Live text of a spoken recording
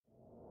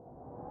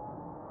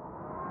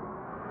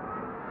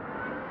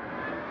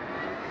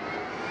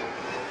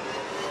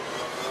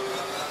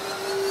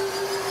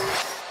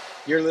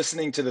You're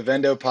listening to the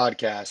Vendo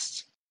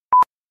Podcast.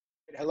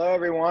 Hello,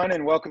 everyone,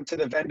 and welcome to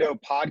the Vendo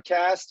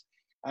Podcast.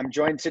 I'm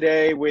joined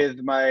today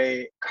with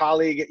my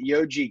colleague,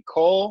 Yoji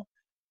Cole.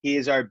 He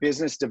is our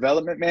Business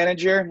Development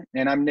Manager,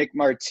 and I'm Nick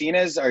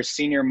Martinez, our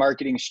Senior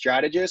Marketing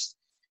Strategist.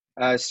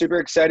 Super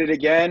excited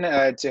again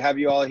to have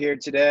you all here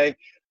today.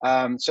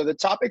 So the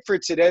topic for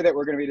today that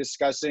we're going to be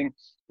discussing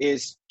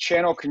is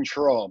channel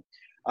control.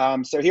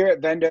 So here at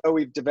Vendo,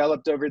 we've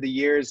developed over the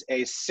years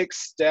a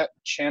 6-step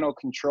channel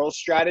control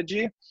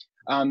strategy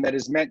that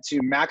is meant to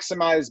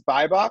maximize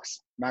buy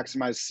box,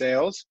 maximize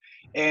sales,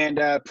 and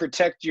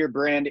protect your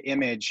brand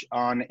image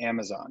on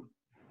Amazon.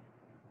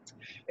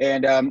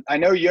 And I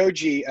know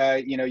Yoji,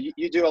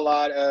 you do a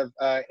lot of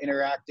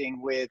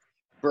interacting with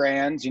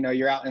brands. You know,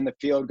 you're out in the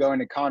field going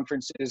to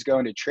conferences,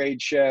 going to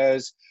trade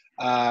shows,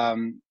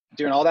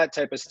 doing all that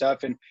type of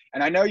stuff. And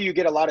I know you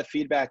get a lot of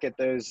feedback at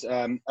those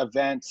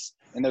events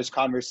and those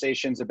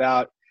conversations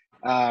about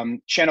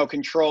channel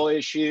control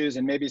issues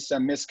and maybe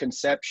some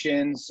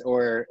misconceptions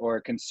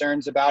or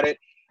concerns about it.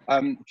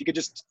 If you could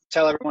just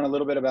tell everyone a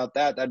little bit about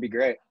that, that'd be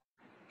great.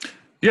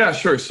 Yeah,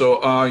 sure.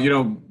 So,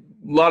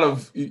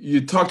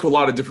 you talk to a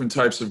lot of different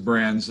types of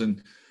brands,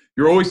 and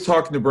you're always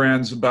talking to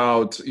brands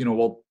about,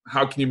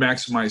 how can you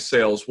maximize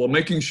sales? Well,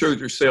 making sure that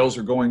your sales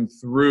are going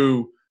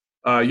through,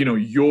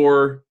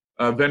 your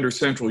vendor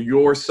central,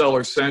 your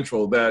seller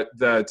central, that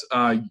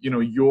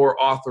your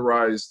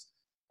authorized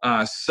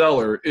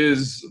seller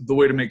is the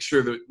way to make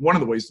sure that one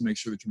of the ways to make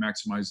sure that you're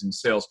maximizing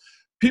sales.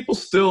 People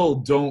still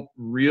don't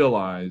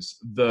realize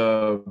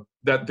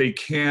that they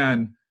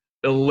can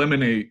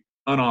eliminate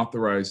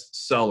unauthorized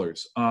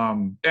sellers.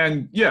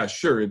 And yeah,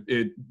 sure,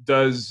 it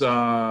does.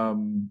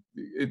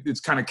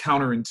 It's kind of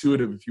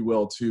counterintuitive, if you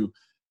will, to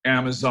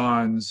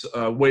Amazon's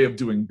way of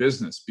doing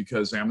business,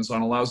 because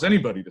Amazon allows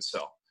anybody to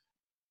sell.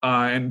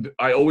 And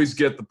I always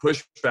get the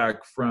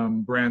pushback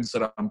from brands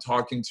that I'm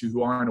talking to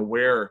who aren't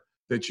aware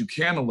that you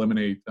can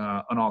eliminate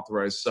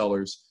unauthorized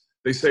sellers.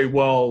 They say,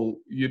 well,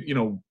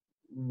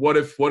 what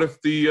if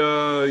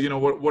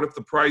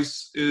the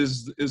price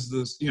is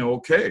this,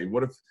 okay?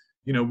 What if,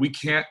 we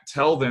can't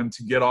tell them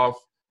to get off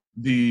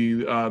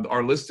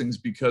our listings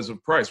because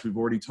of price? We've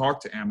already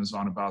talked to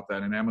Amazon about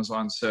that, and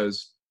Amazon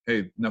says,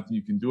 hey, nothing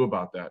you can do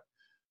about that.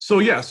 So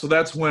yeah, so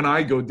that's when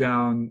I go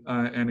down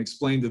and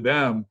explain to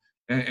them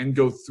and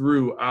go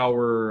through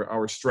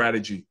our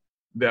strategy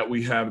that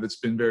we have that's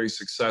been very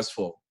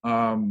successful.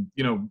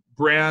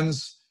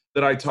 Brands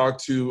that I talk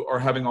to are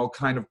having all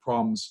kind of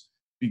problems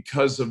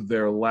because of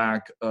their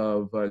lack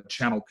of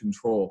channel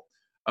control.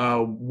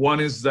 One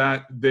is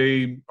that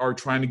they are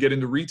trying to get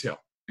into retail.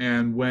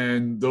 And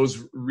when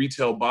those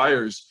retail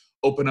buyers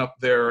open up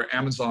their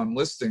Amazon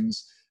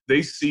listings,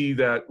 they see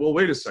that, well,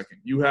 wait a second,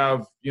 you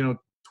have,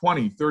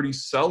 20, 30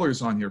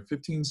 sellers on here,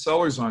 15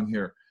 sellers on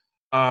here.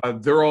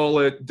 They're all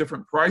at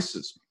different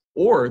prices.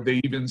 Or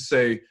they even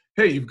say,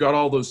 hey, you've got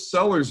all those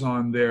sellers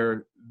on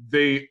there.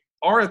 They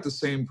are at the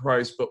same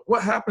price, but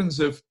what happens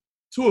if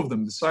 2 of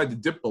them decide to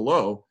dip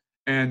below?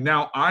 And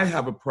now I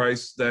have a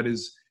price that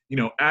is,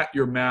 at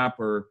your map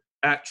or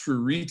at true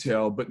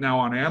retail, but now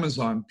on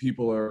Amazon,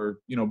 people are,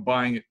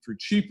 buying it for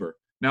cheaper.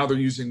 Now they're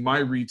using my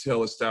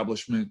retail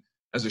establishment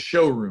as a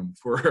showroom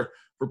for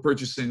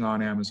purchasing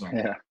on Amazon.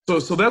 Yeah.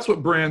 So that's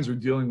what brands are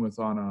dealing with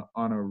on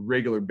a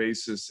regular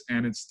basis.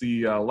 And it's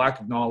the lack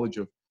of knowledge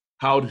of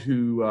how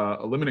to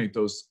eliminate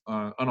those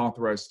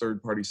unauthorized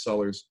third-party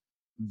sellers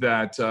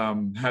that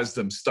has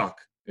them stuck,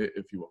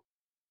 if you will.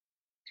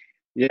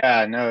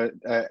 Yeah, no,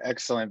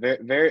 excellent. Very,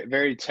 very,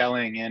 very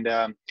telling. And,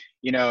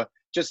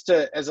 just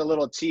as a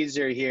little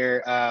teaser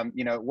here,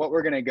 what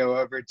we're going to go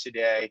over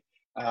today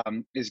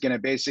is going to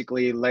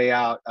basically lay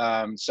out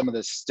some of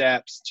the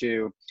steps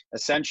to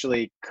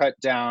essentially cut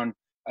down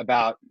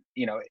about,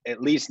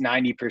 at least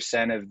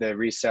 90% of the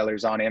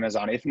resellers on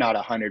Amazon, if not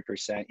 100%.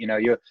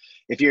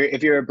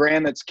 If you're a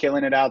brand that's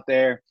killing it out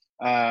there,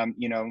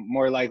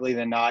 more likely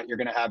than not, you're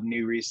going to have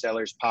new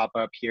resellers pop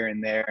up here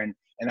and there. And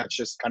that's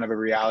just kind of a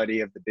reality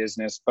of the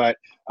business. But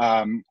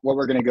what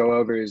we're going to go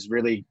over is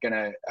really going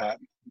to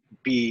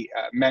be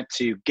meant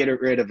to get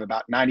rid of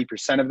about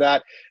 90% of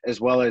that,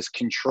 as well as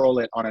control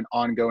it on an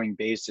ongoing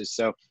basis.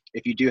 So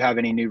if you do have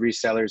any new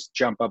resellers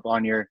jump up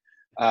on your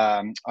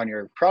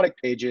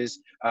product pages,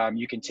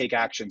 you can take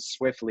action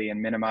swiftly and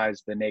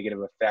minimize the negative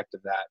effect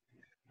of that.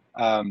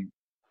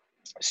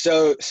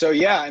 So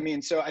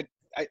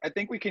I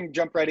think we can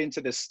jump right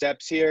into the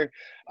steps here.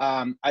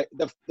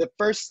 The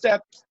first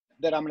step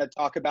that I'm going to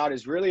talk about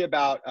is really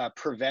about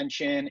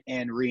prevention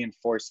and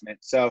reinforcement.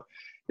 So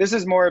this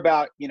is more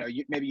about,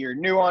 maybe you're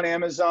new on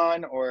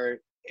Amazon, or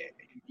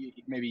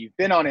maybe you've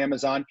been on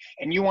Amazon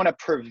and you want to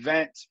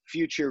prevent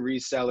future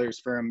resellers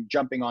from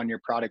jumping on your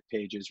product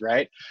pages,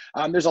 right?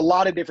 There's a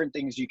lot of different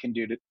things you can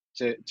do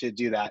to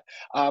do that.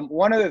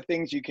 One of the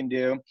things you can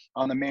do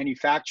on the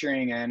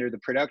manufacturing end or the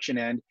production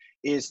end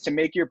is to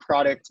make your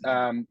product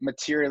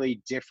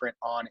materially different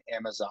on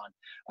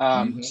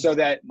Amazon, so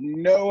that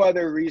no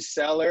other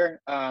reseller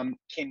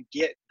can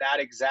get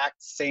that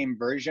exact same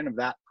version of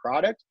that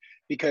product,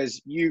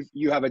 because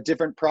you have a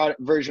different product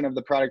version of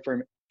the product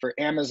for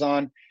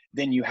Amazon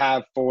than you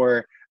have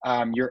for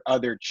your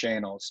other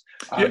channels.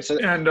 Yeah, So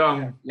and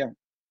yeah,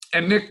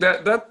 and Nick,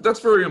 that's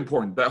very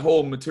important. That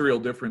whole material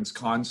difference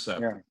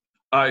concept. yeah.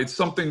 It's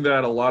something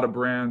that a lot of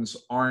brands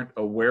aren't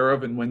aware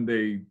of, and when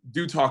they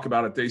do talk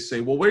about it, they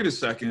say, "Well, wait a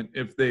second.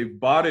 If they've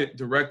bought it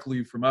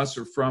directly from us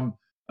or from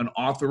an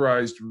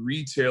authorized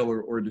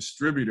retailer or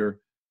distributor,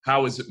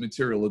 how is it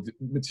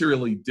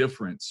materially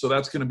different?" So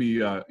that's going to be,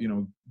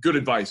 good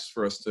advice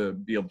for us to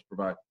be able to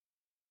provide.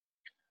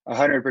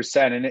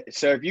 100%. And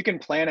so if you can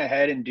plan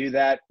ahead and do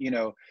that,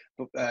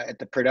 at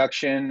the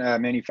production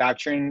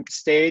manufacturing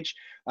stage,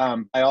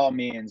 by all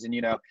means. And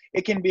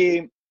it can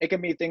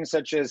be things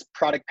such as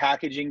product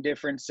packaging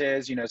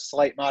differences,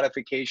 slight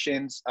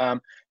modifications,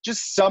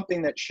 just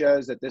something that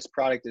shows that this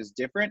product is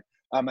different.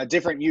 A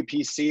different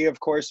UPC, of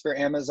course, for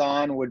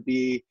Amazon would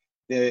be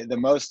the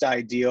most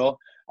ideal,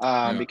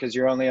 Yeah. because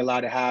you're only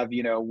allowed to have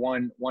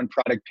one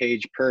product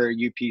page per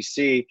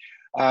UPC.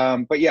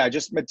 But yeah,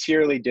 just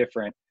materially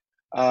different.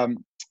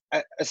 Um,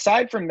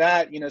 Aside from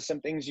that,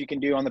 some things you can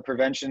do on the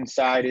prevention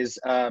side is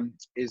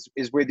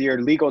with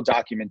your legal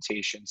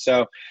documentation.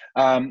 So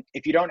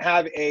if you don't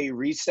have a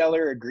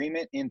reseller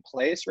agreement in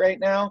place right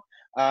now,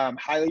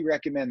 highly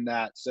recommend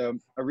that. So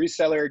a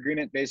reseller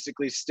agreement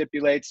basically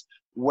stipulates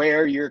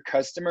where your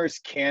customers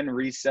can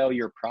resell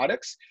your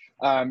products.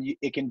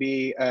 It can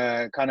be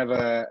kind of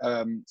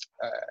a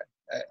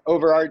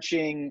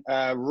overarching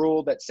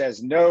rule that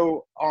says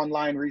no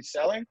online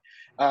reselling,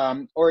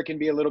 or it can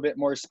be a little bit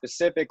more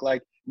specific,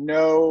 like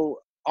no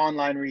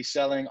online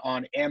reselling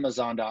on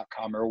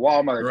Amazon.com or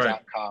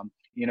Walmart.com.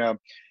 Right.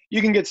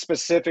 You can get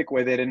specific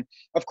with it. And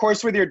of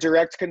course, with your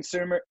direct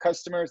consumer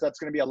customers, that's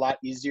going to be a lot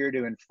easier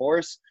to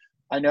enforce.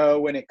 I know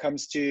when it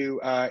comes to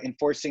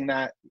enforcing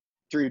that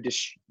through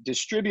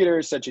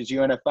distributors such as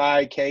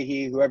UNFI,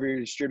 KeHE, whoever your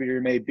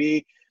distributor may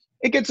be,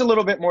 it gets a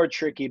little bit more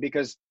tricky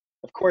because,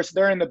 of course,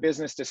 they're in the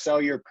business to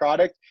sell your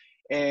product,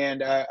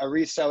 and a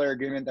reseller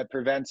agreement that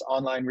prevents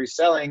online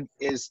reselling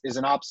is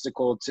an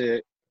obstacle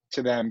to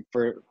them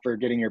for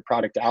getting your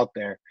product out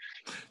there.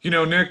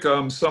 Nick,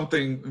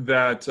 something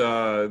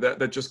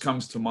that just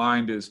comes to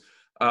mind is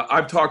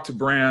I've talked to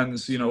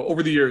brands,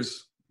 over the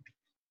years,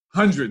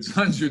 hundreds, if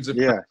not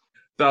Yeah.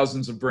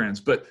 thousands of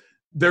brands, but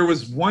there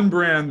was one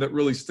brand that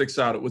really sticks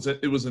out. It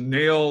was a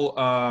nail,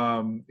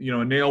 a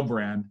nail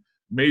brand,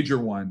 major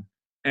one.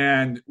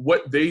 And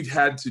what they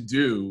had to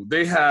do,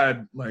 they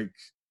had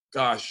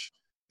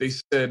they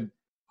said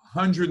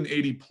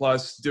 180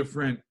 plus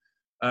different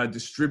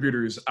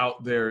distributors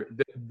out there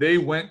that they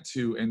went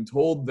to and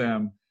told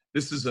them,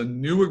 this is a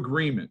new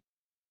agreement.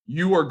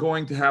 You are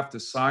going to have to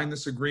sign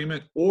this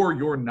agreement or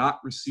you're not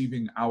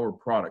receiving our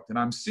product. And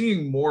I'm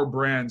seeing more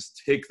brands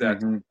take that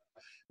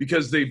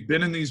because they've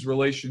been in these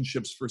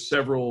relationships for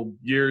several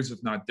years,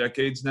 if not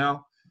decades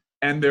now.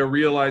 And they're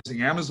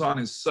realizing Amazon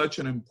is such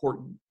an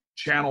important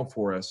channel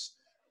for us.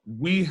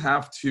 We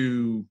have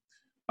to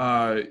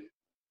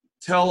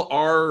tell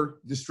our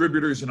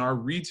distributors and our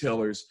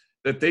retailers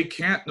that they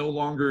can't no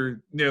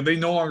longer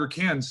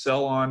can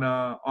sell on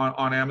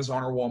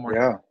Amazon or Walmart.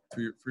 Yeah.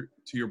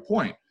 To your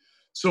point.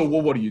 So,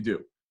 well, what do you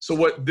do? So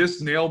what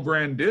this nail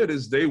brand did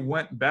is they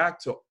went back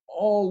to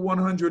all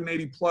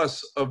 180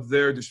 plus of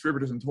their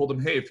distributors and told them,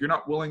 hey, if you're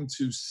not willing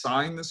to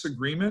sign this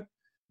agreement,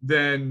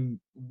 then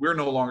we're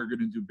no longer going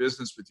to do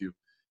business with you.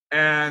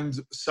 And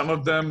some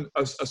of them,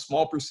 a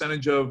small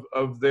percentage of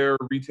their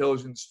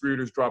retailers and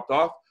distributors dropped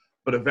off,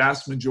 but a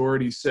vast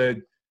majority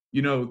said,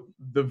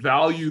 the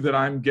value that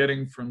I'm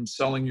getting from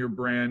selling your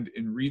brand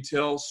in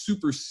retail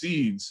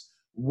supersedes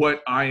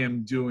what I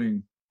am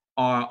doing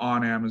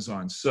on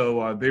Amazon.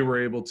 So they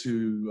were able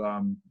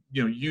to,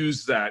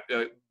 use that,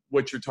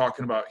 what you're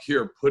talking about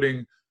here,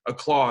 putting a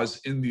clause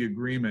in the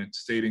agreement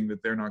stating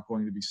that they're not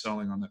going to be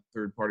selling on that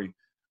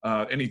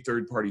any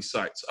third-party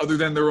sites other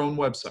than their own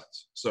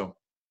websites. So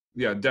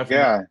yeah,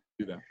 definitely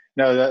do that.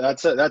 No,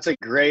 that's a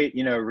great,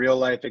 real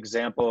life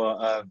example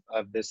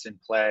of this in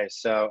play.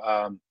 So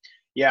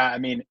I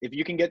mean, if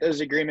you can get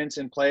those agreements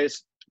in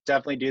place,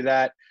 definitely do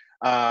that.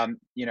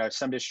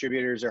 Some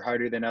distributors are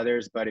harder than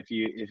others, but if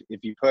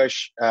you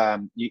push,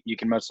 you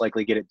can most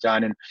likely get it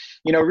done. And,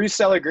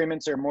 resale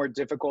agreements are more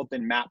difficult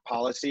than MAP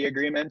policy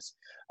agreements.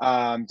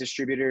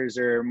 Distributors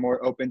are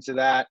more open to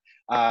that.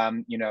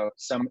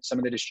 Some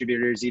of the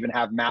distributors even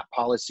have MAP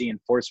policy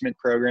enforcement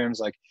programs.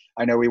 Like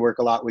I know we work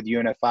a lot with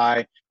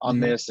UNFI on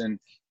this, and,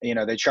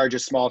 they charge a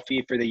small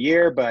fee for the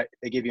year, but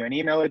they give you an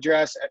email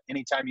address.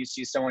 Anytime you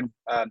see someone,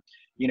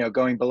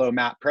 going below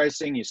MAP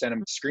pricing, you send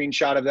them a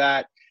screenshot of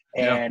that.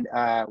 And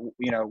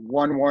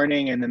one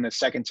warning, and then the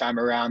second time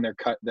around,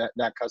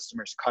 that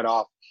customer's cut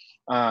off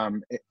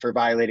for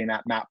violating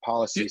that MAP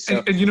policy.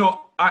 So,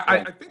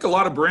 I think a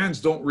lot of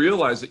brands don't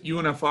realize that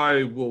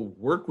UNFI will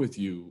work with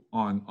you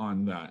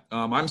on that.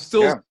 I'm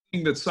still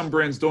seeing that some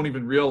brands don't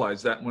even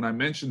realize that. When I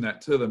mention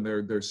that to them,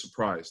 they're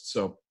surprised.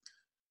 So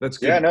that's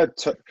good. Yeah, no,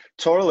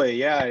 totally.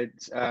 Yeah,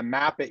 it's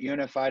map at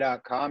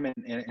unifi.com, and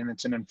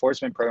it's an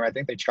enforcement program. I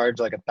think they charge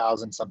like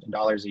 $1,000 something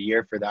a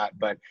year for that,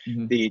 but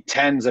the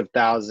tens of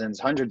thousands,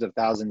 hundreds of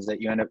thousands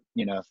that you end up,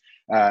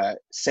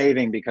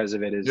 saving because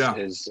of it Yeah.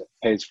 is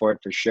pays for it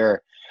for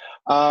sure.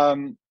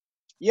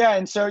 Yeah,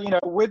 and so,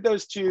 with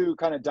those two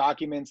kind of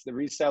documents, the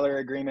reseller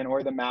agreement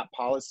or the MAP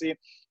policy,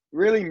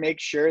 really make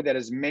sure that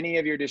as many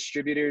of your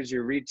distributors,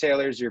 your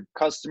retailers, your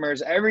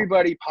customers,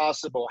 everybody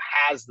possible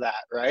has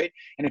that, right?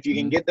 And if you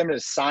can Mhm. get them to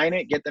sign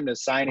it, get them to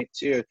sign it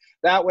too.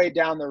 That way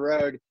down the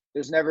road,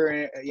 there's never,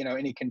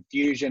 any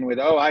confusion with,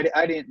 oh, I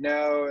didn't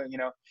know,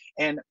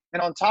 and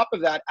on top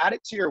of that, add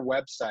it to your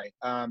website.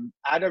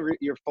 Add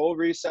your full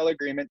resale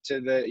agreement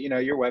to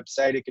your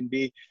website. It can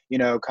be,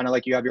 kind of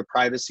like you have your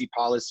privacy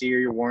policy or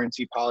your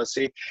warranty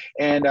policy.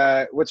 And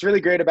what's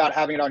really great about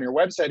having it on your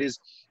website is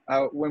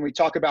when we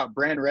talk about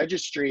brand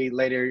registry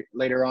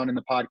later on in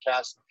the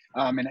podcast,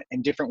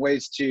 and different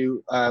ways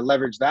to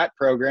leverage that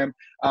program,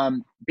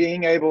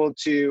 being able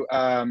to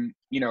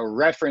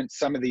reference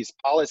some of these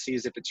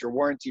policies. If it's your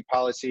warranty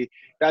policy,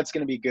 that's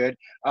going to be good.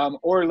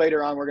 Or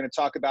later on, we're going to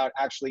talk about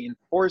actually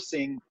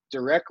enforcing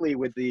directly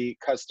with the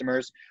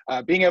customers.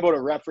 Being able to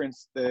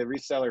reference the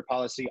reseller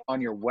policy on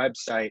your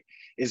website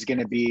is going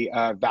to be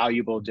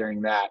valuable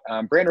during that.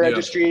 Brand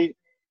Yeah.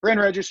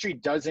 registry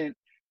doesn't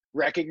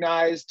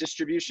recognize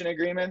distribution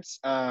agreements,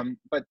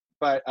 but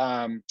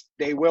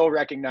they will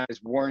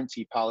recognize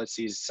warranty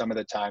policies some of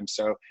the time.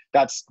 So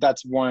that's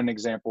one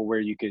example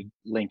where you could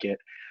link it.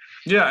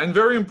 Yeah, and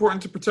very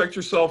important to protect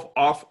yourself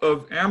off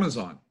of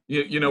Amazon.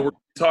 We're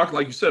talking,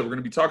 like you said, we're going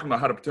to be talking about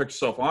how to protect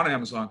yourself on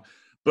Amazon,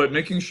 but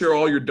making sure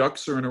all your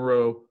ducks are in a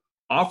row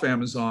off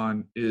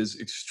Amazon is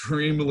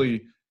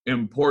extremely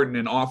important,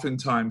 and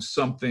oftentimes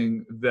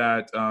something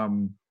that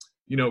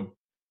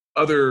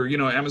other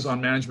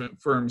Amazon management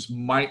firms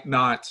might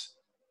not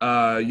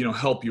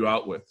help you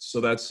out with. So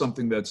that's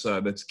something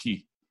that's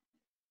key.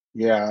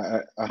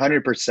 Yeah,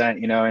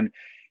 100%.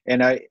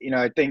 And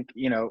I think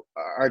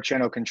our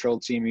channel control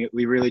team,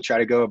 we really try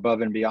to go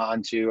above and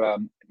beyond to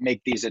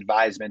make these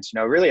advisements.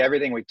 Really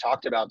everything we've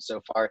talked about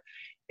so far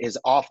is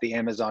off the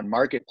Amazon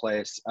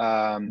marketplace.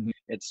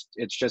 It's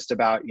just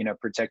about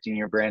protecting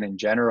your brand in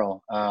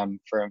general,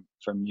 from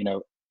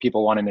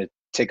people wanting to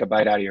take a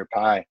bite out of your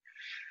pie.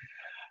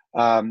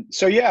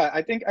 So yeah,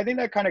 I think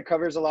that kind of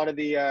covers a lot of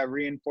the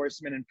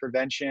reinforcement and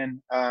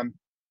prevention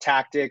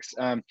tactics.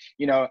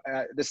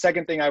 The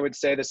second thing I would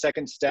say, the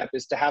second step,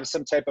 is to have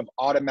some type of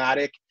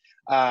automatic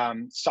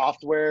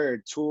software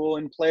or tool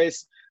in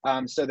place,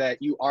 so that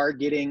you are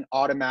getting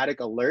automatic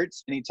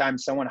alerts anytime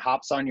someone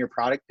hops on your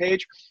product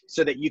page,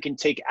 so that you can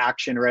take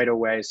action right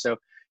away. So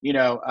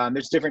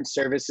there's different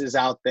services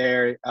out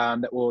there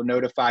that will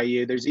notify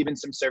you. There's even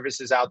some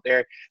services out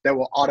there that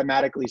will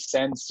automatically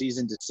send cease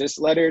and desist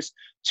letters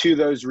to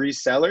those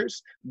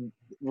resellers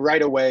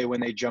right away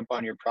when they jump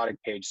on your product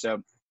page.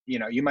 So,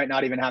 you might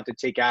not even have to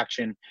take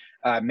action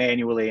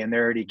manually, and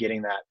they're already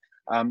getting that.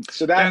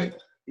 So that, And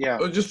yeah.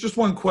 just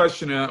one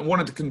question. I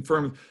wanted to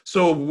confirm.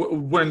 So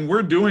when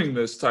we're doing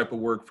this type of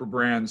work for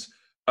brands,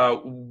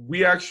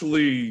 we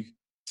actually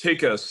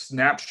take a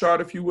snapshot,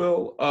 if you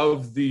will,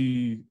 of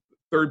the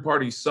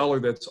third-party seller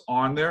that's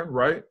on there,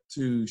 right,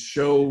 to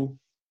show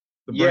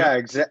the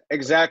brand? Yeah,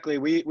 exactly.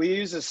 We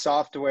use a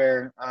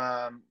software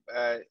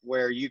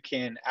where you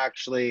can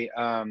actually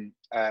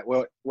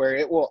where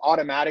it will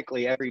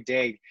automatically every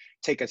day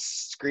take a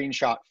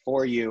screenshot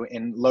for you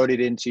and load it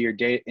into your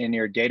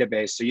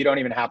database. So you don't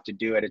even have to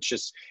do it. It's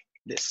just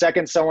the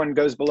second someone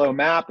goes below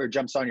MAP or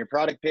jumps on your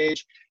product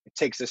page, it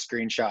takes a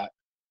screenshot.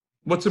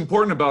 What's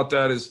important about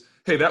that is,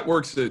 hey, that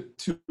works at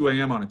 2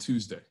 a.m. on a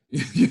Tuesday.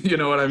 You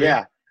know what I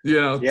mean?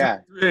 Yeah.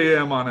 3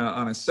 a.m.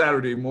 on a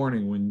Saturday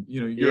morning when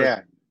you're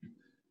Yeah.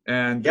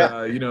 and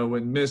Yeah.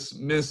 when Miss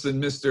and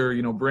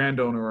Mr. brand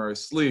owner are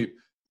asleep,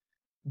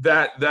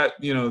 that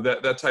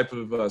type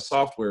of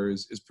software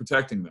is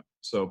protecting them.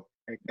 So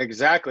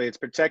Exactly, it's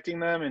protecting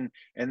them,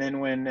 and then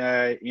when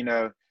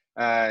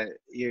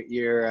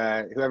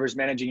your whoever's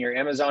managing your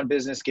Amazon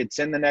business gets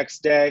in the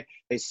next day,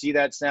 they see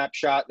that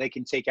snapshot, they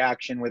can take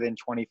action within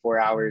 24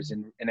 hours,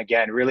 and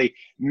again, really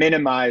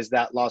minimize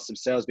that loss of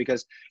sales.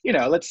 Because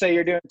let's say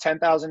you're doing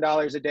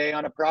 $10,000 a day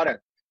on a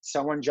product,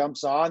 someone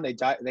jumps on, they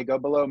go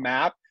below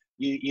MAP,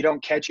 you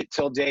don't catch it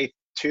till day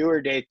 2 or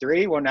day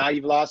 3. Well, now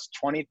you've lost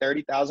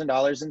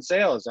 $20,000-$30,000 in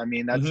sales. I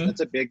mean, that's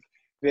a big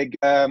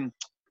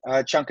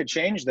chunk of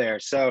change there.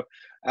 So,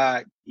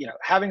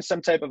 having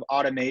some type of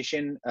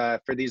automation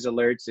for these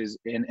alerts is,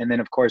 and then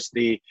of course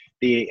the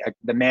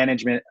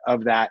management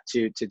of that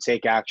to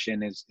take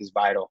action is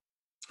vital.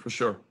 for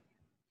sure.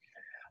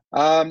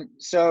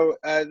 So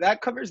that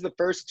covers the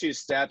first two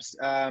steps.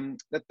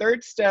 The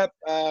third step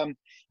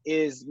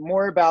is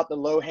more about the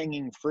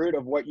low-hanging fruit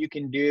of what you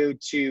can do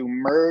to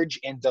merge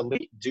and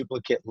delete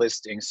duplicate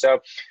listings. So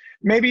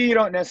maybe you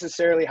don't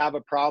necessarily have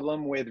a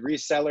problem with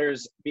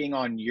resellers being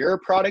on your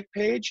product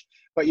page,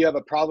 but you have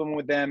a problem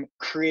with them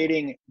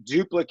creating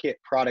duplicate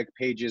product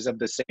pages of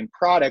the same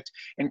product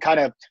and kind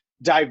of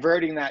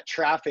diverting that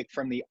traffic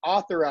from the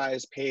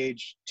authorized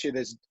page to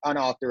this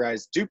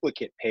unauthorized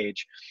duplicate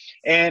page.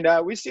 And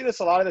we see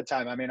this a lot of the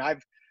time. I mean,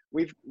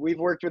 we've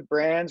worked with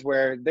brands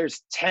where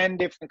there's 10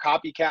 different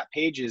copycat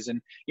pages,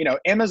 and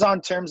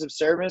Amazon terms of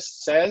service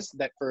says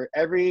that for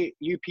every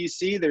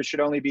UPC there should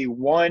only be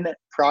one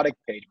product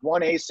page,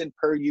 one ASIN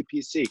per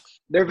UPC.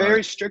 They're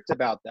very strict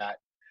about that.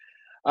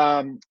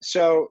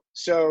 So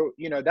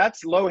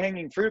that's low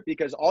hanging fruit,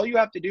 because all you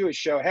have to do is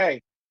show,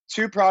 hey,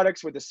 two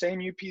products with the same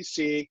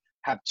UPC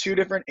have two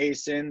different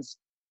ASINs.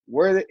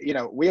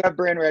 We have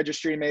brand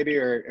registry maybe,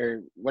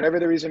 or whatever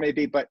the reason may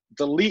be, but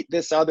delete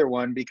this other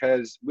one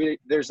because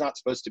there's not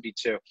supposed to be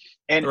two.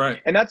 And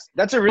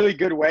that's a really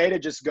good way to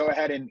just go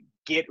ahead and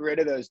get rid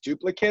of those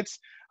duplicates.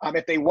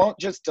 If they won't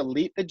just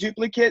delete the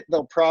duplicate,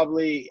 they'll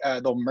probably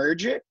they'll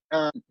merge it.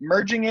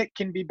 Merging it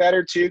can be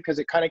better too, because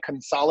it kind of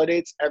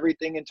consolidates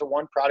everything into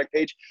one product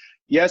page.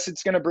 Yes,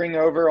 it's going to bring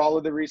over all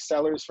of the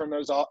resellers from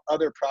those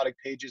other product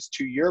pages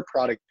to your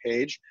product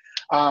page,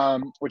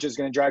 which is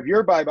going to drive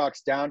your buy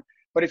box down.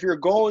 But if your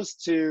goal is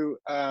to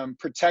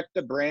protect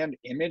the brand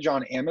image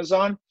on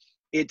Amazon,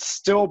 it's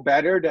still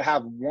better to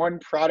have one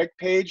product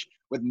page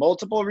with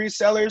multiple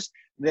resellers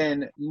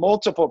than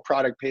multiple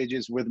product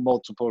pages with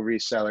multiple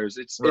resellers.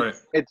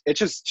 It's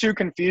just too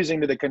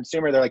confusing to the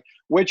consumer. They're like,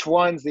 which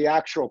one's the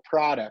actual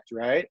product,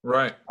 right?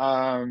 Right.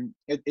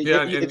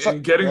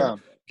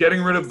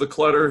 Getting rid of the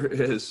clutter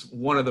is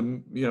one of the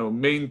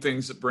main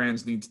things that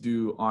brands need to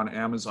do on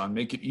Amazon.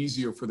 Make it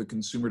easier for the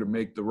consumer to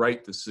make the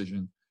right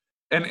decision.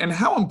 And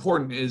how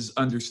important is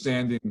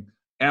understanding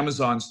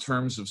Amazon's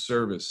terms of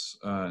service,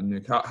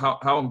 Nick?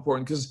 How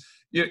important? Because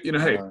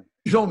hey,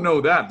 you don't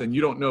know that, then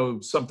you don't know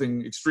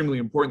something extremely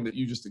important that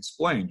you just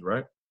explained,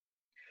 right?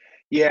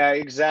 Yeah,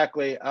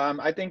 exactly.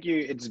 I think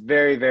it's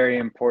very, very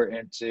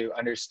important to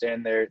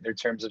understand their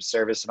terms of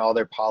service and all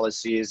their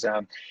policies.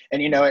 And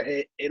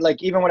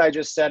like even what I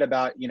just said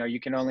about you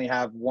can only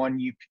have one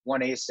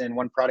ASIN,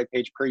 one product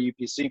page per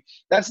UPC.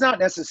 That's not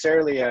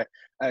necessarily a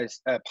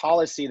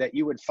policy that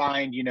you would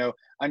find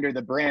under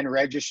the brand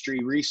registry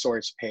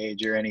resource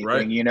page or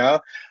anything,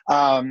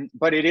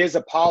 but it is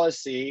a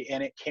policy,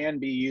 and it can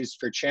be used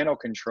for channel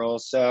control.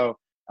 So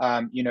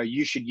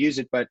you should use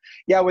it. But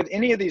yeah, with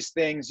any of these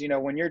things,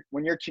 when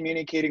you're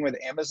communicating with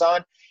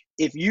Amazon,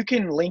 if you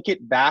can link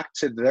it back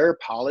to their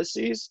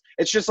policies,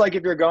 it's just like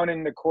if you're going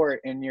into court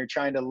and you're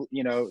trying to,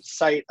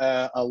 cite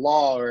a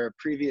law or a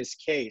previous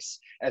case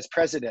as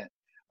precedent.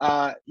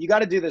 You got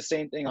to do the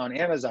same thing on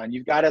Amazon.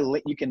 You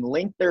can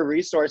link their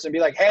resource and be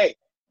like, hey,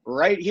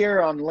 right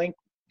here on link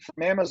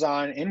from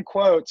Amazon in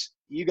quotes,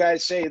 you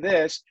guys say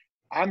this,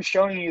 I'm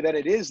showing you that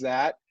it is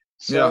that.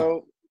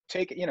 So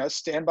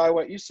stand by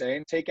what you say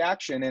and take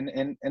action.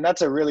 And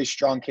that's a really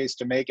strong case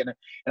to make. And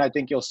I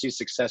think you'll see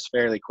success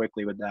fairly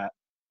quickly with that.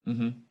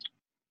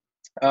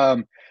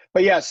 Mm-hmm.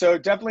 But yeah, so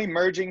definitely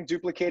merging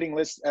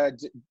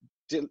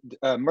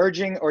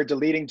or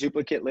deleting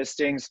duplicate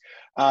listings.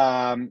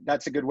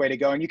 That's a good way to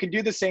go. And you can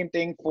do the same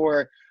thing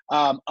for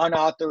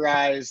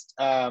unauthorized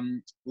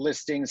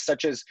listings,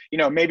 such as,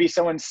 maybe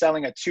someone's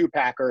selling a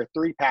 2-pack or a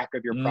 3-pack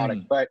of your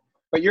product, but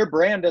your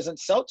brand doesn't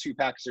sell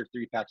 2-packs or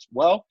 3-packs.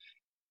 Well,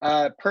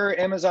 per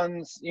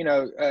Amazon's,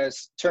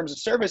 terms of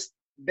service,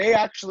 they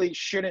actually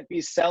shouldn't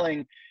be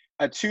selling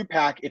a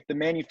 2-pack if the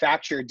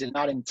manufacturer did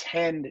not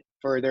intend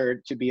for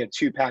there to be a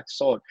 2-pack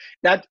sold.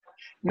 That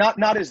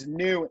not as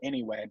new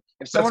anyway.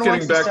 If someone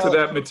That's getting back to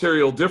that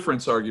material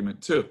difference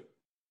argument too.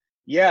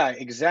 Yeah,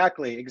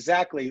 exactly.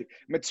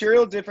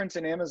 Material difference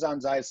in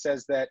Amazon's eyes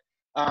says that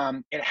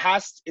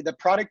the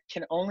product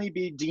can only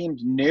be deemed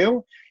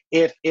new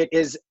if it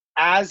is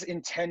as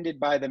intended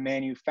by the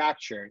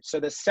manufacturer. So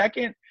the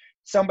second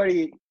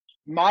somebody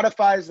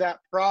modifies that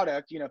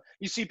product,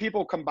 you see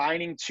people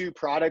combining two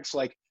products,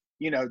 like,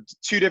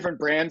 two different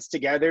brands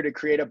together to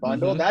create a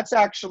bundle. Mm-hmm.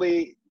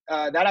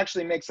 That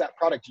actually makes that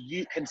product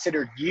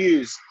considered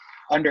used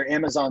under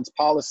Amazon's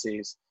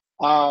policies.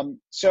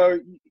 So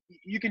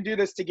you can do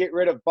this to get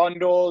rid of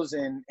bundles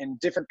and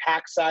different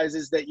pack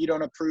sizes that you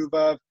don't approve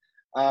of.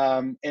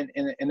 And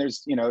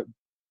there's,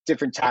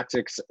 different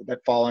tactics that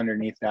fall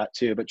underneath that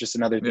too, but just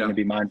another thing to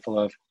be mindful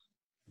of.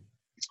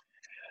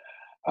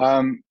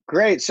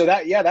 Great. So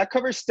that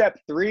covers step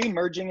 3,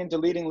 merging and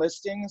deleting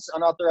listings,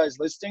 unauthorized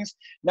listings.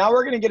 Now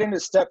we're going to get into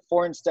step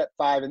 4 and step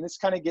 5, and this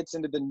kind of gets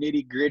into the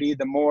nitty gritty,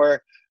 the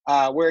more,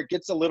 where it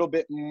gets a little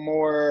bit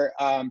more,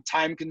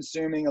 time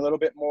consuming, a little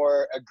bit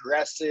more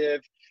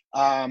aggressive,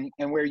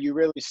 and where you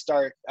really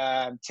start,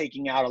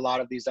 taking out a lot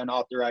of these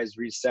unauthorized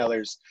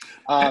resellers.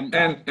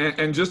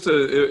 And just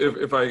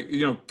if I,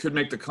 could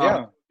make the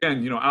comment.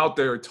 Again, out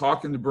there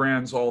talking to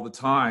brands all the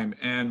time.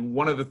 And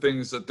one of the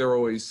things that they're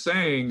always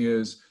saying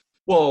is,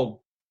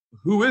 well,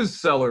 who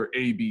is seller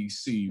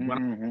ABC? When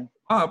I'm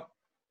up,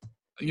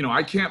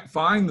 I can't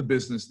find the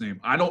business name.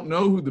 I don't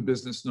know who the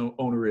business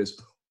owner is.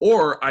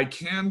 Or I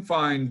can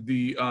find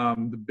the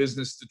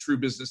true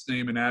business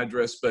name and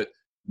address, but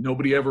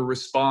nobody ever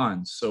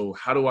responds. So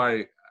how do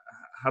I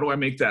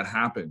make that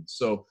happen?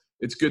 So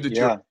it's good that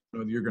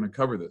you're going to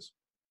cover this.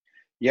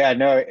 Yeah,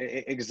 no,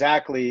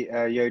 exactly,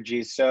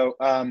 Yogi. So,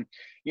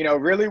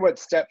 really what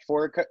step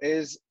four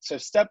is, so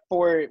step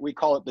four, we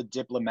call it the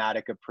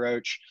diplomatic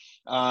approach.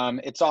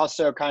 It's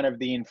also kind of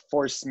the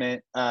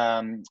enforcement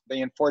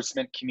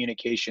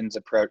communications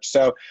approach.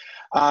 So,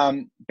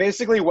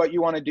 basically what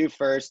you want to do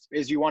first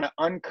is you want to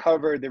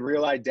uncover the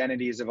real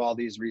identities of all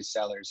these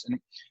resellers. And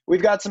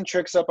we've got some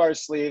tricks up our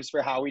sleeves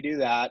for how we do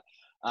that.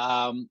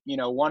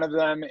 One of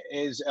them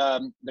is,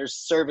 there's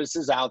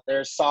services out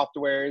there,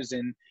 softwares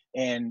and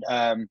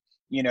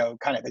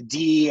kind of the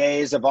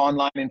DEAs of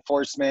online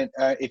enforcement,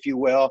 if you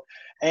will,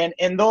 and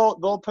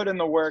they'll put in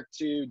the work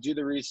to do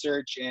the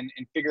research and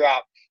figure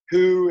out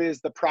who is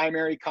the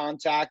primary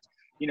contact,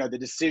 the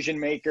decision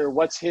maker,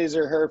 what's his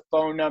or her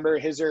phone number,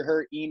 his or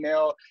her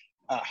email,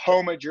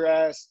 home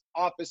address,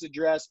 office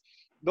address.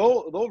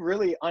 They'll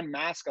really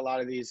unmask a lot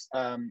of these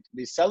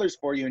sellers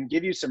for you and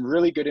give you some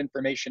really good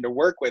information to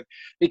work with.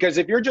 Because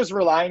if you're just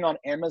relying on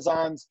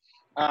Amazon's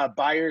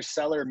buyer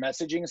seller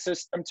messaging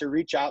system to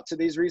reach out to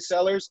these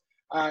resellers,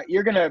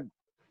 you're going to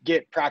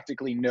get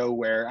practically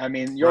nowhere. I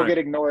mean, you'll get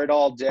ignored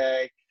all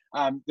day.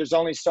 There's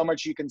only so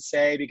much you can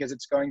say because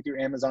it's going through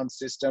Amazon's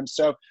system.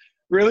 So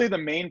really the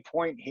main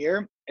point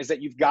here is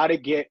that you've got to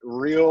get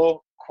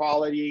real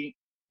quality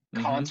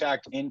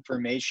contact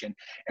information.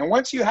 And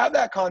once you have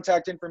that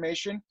contact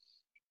information,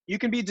 you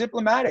can be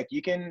diplomatic.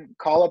 You can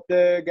call up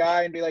the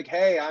guy and be like,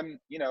 hey, I'm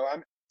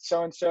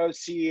so-and-so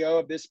CEO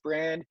of this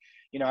brand.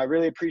 I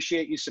really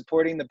appreciate you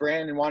supporting the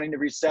brand and wanting to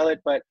resell it,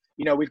 but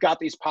we've got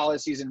these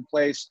policies in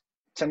place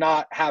to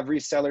not have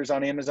resellers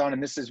on Amazon,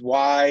 and this is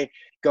why.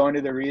 Go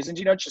into the reasons.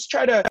 Just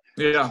try to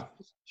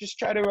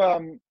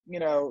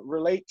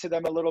relate to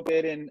them a little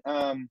bit, and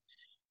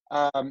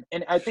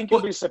I think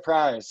you'll be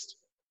surprised.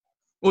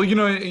 Well,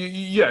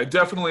 yeah,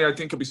 definitely. I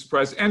think you'll be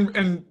surprised,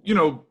 and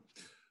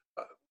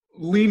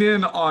lean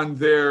in on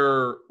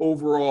their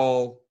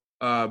overall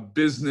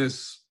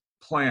business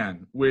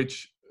plan,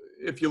 which,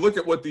 if you look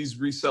at what these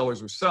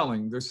resellers are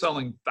selling, they're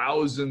selling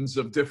thousands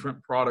of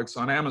different products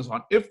on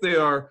Amazon if they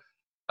are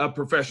a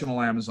professional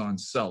Amazon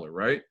seller,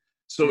 right?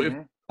 So if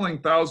they're selling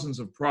thousands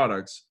of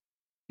products,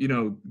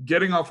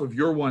 getting off of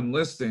your one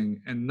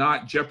listing and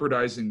not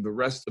jeopardizing the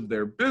rest of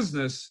their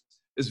business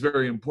is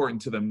very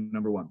important to them,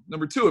 number one.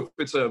 Number two, if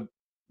it's a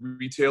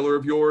retailer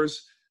of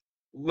yours,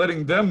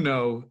 letting them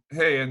know,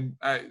 hey, and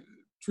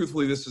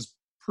truthfully, this is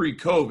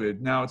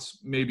pre-COVID. Now it's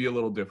maybe a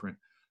little different,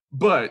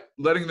 but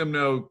letting them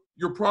know,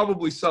 you're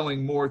probably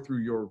selling more through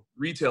your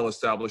retail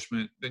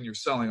establishment than you're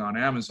selling on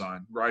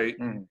Amazon, right?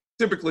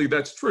 Typically,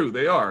 that's true.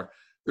 They are.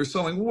 They're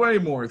selling way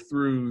more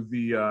through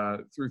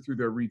the through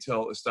their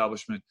retail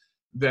establishment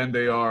than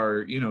they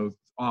are,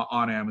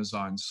 on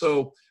Amazon.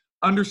 So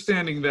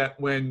understanding that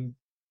when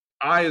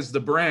I, as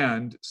the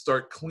brand,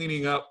 start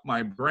cleaning up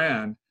my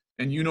brand,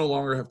 and you no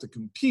longer have to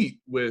compete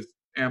with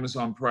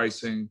Amazon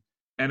pricing,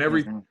 and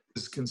everything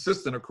is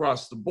consistent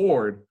across the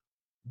board,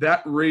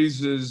 that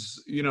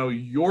raises,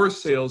 your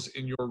sales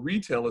in your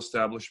retail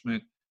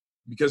establishment,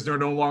 because they're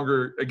no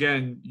longer,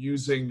 again,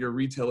 using your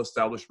retail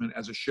establishment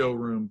as a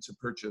showroom to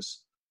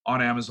purchase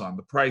on Amazon.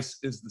 The price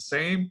is the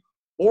same,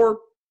 or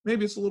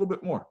maybe it's a little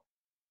bit more.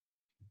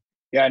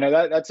 Yeah, no,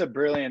 that's a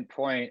brilliant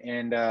point,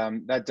 and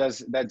that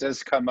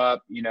does come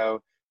up,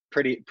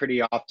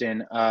 pretty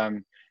often.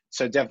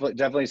 So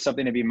definitely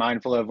something to be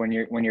mindful of when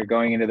you're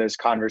going into those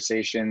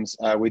conversations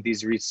with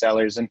these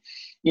resellers. And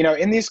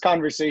in these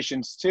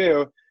conversations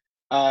too,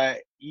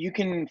 you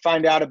can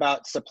find out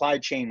about supply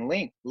chain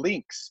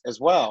links as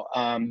well.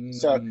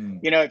 So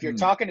if you're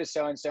talking to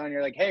so and so and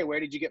you're like, hey, where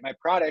did you get my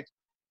product?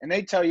 And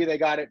they tell you they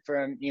got it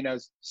from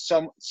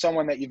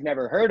someone that you've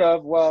never heard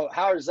of. Well,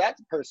 how is that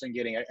person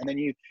getting it? And then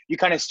you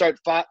kind of start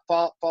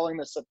following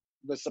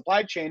the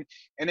supply chain,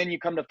 and then you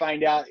come to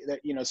find out that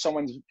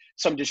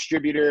some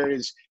distributor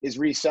is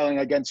reselling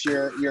against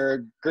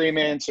your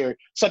agreements, or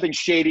something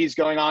shady is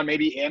going on.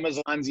 Maybe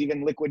Amazon's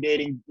even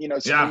liquidating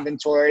some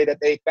inventory that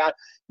they found.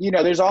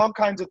 There's all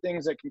kinds of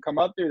things that can come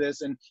up through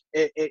this, and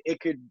it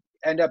could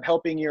end up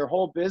helping your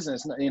whole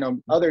business,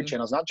 other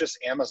channels, not just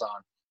Amazon.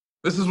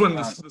 This is when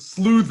the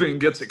sleuthing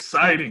gets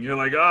exciting. You're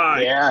like,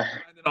 yeah,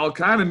 finding all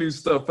kind of new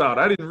stuff out.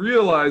 I didn't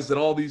realize that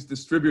all these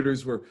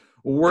distributors were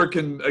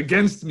working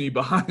against me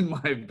behind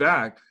my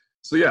back.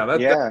 So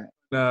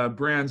that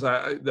brands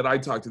that I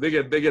talk to, they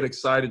get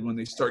excited when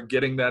they start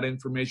getting that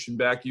information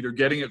back, either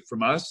getting it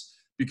from us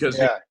because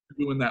they're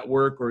doing that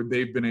work, or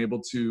they've been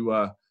able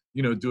to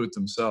do it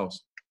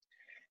themselves.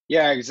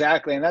 Yeah,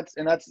 exactly. And that's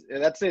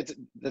it,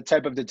 the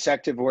type of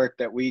detective work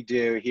that we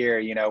do here.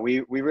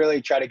 We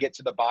really try to get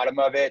to the bottom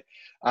of it,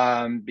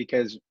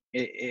 because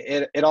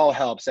it all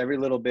helps. Every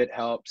little bit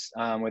helps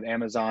with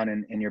Amazon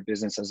and your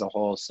business as a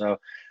whole. So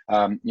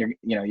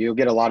you'll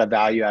get a lot of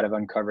value out of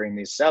uncovering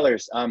these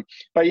sellers.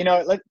 But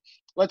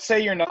let's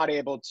say you're not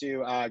able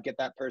to get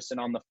that person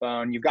on the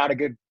phone. You've got a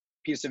good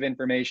piece of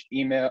information,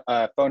 email,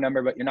 phone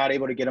number, but you're not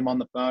able to get them on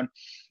the phone.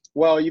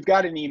 Well, you've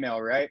got an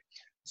email, right?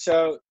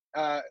 So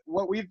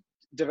what we've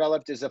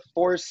developed is a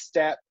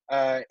 4-step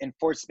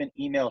enforcement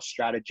email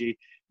strategy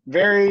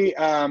very,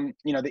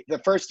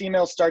 the first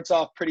email starts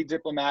off pretty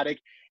diplomatic,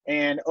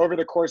 and over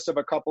the course of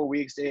a couple of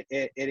weeks,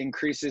 it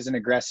increases in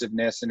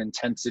aggressiveness and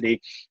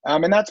intensity.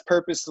 And that's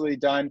purposely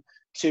done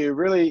to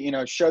really,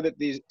 show that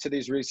these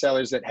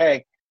resellers that,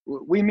 hey,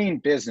 we mean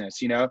business,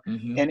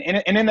 Mm-hmm.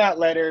 and in that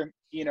letter,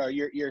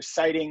 you're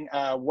citing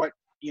what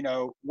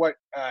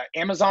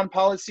Amazon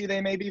policy they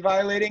may be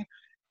violating,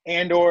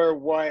 and or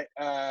what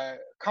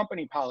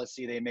company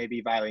policy they may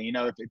be violating.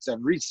 If it's a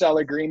resell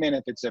agreement,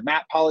 if it's a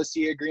MAP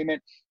policy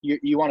agreement,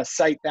 you want to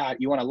cite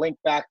that. You want to link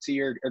back to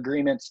your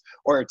agreements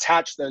or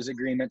attach those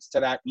agreements to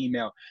that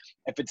email.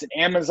 If it's an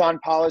Amazon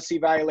policy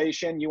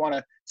violation, you want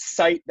to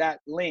cite that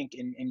link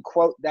and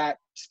quote that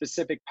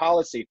specific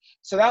policy.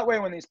 So that way,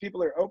 when these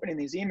people are opening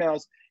these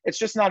emails, it's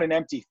just not an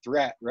empty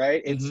threat,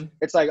 right?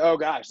 It's like, oh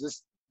gosh,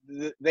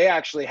 they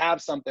actually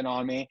have something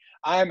on me.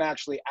 I'm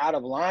actually out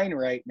of line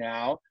right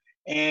now.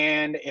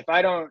 And if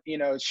I don't,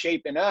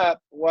 shapen up,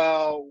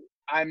 well,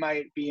 I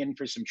might be in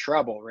for some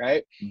trouble,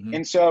 right? Mm-hmm.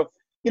 And so,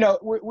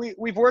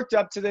 we've worked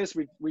up to this.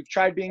 We've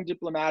tried being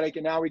diplomatic,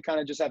 and now we kind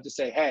of just have to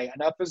say, hey,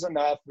 enough is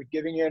enough. We've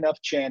given you enough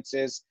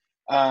chances.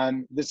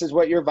 This is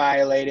what you're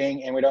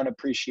violating, and we don't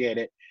appreciate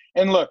it.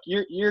 And look,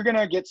 you're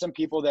gonna get some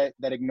people that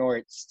ignore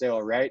it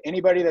still, right?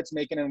 Anybody that's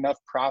making enough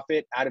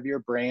profit out of your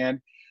brand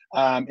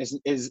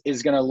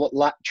is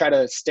gonna try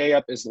to stay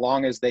up as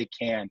long as they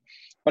can.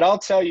 But I'll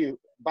tell you,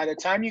 by the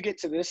time you get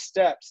to this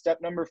step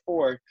number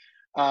 4,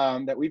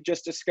 that we've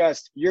just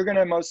discussed, you're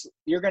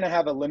gonna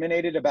have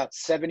eliminated about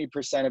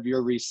 70% of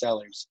your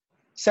resellers.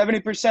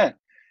 70%.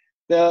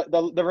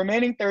 The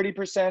remaining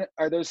 30%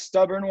 are those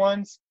stubborn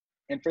ones,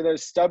 and for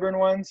those stubborn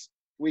ones,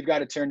 we've got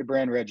to turn to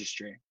brand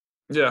registry.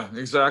 Yeah,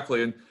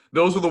 exactly. And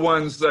those are the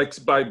ones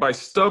that by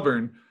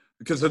stubborn,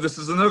 because this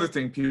is another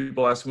thing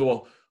people ask me,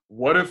 well,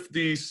 what if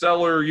the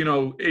seller,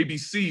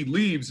 ABC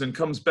leaves and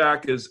comes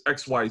back as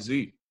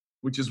XYZ,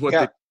 which is what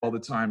they do all the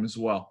time as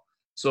well.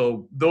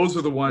 So those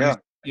are the ones,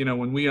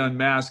 when we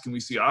unmask and we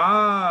see,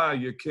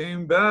 you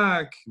came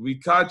back, we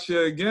caught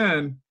you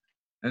again.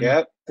 And at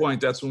that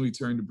point, that's when we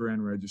turn to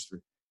brand registry.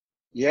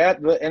 Yeah,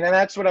 and then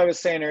that's what I was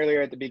saying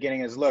earlier at the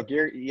beginning is, look,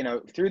 you're,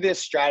 through this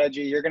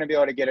strategy, you're going to be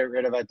able to get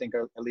rid of, I think,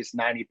 at least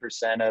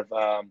 90% of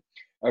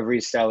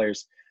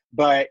resellers.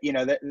 But,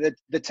 the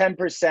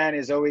 10%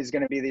 is always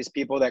going to be these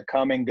people that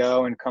come and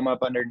go and come up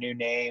under new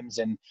names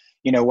and,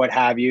 what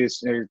have you.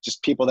 They're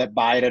just people that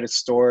buy it at a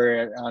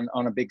store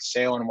on a big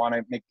sale and want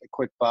to make a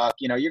quick buck.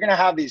 You're going to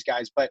have these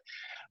guys. But,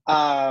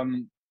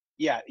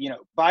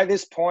 by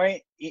this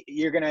point,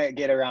 you're going to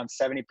get around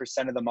 70%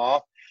 of them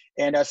off.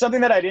 And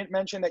something that I didn't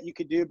mention that you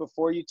could do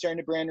before you turn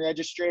to brand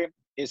registry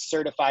is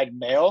certified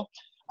mail.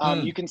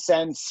 You can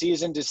send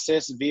cease and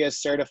desist via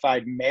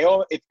certified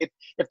mail.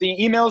 If the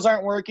emails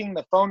aren't working,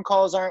 the phone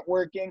calls aren't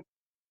working,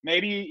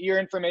 maybe your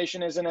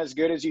information isn't as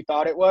good as you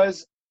thought it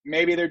was.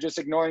 Maybe they're just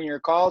ignoring your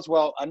calls.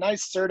 Well, a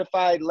nice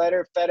certified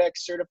letter, FedEx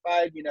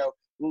certified,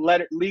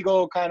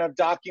 legal kind of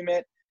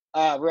document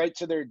right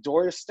to their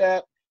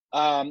doorstep,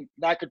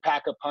 that could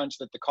pack a punch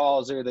that the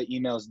calls or the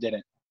emails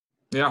didn't.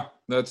 Yeah,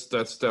 that's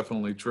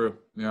definitely true.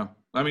 Yeah.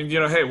 I mean,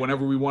 hey,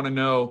 whenever we want to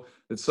know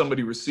that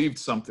somebody received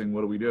something,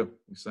 what do?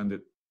 We send it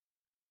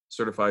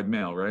certified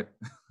mail, right?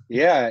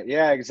 Yeah,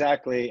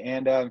 exactly.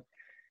 And,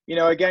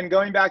 again,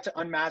 going back to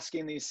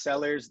unmasking these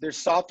sellers,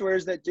 there's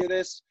softwares that do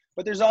this,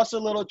 but there's also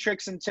little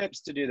tricks and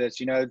tips to do this.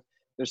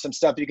 There's some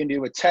stuff you can do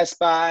with test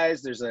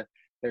buys. There's a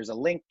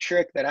link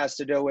trick that has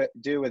to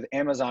do with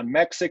Amazon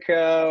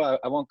Mexico.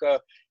 I won't go,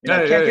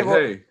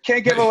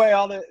 can't give away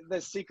all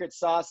the secret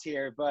sauce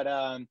here, but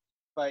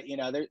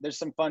there's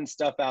some fun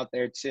stuff out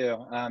there too,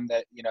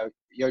 that,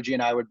 Yogi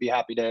and I would be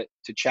happy to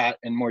chat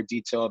in more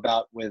detail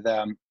about with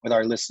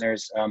our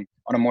listeners, on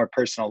a more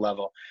personal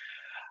level.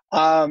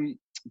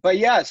 But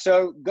yeah,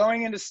 so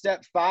going into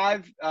step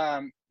 5,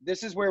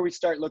 this is where we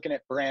start looking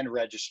at brand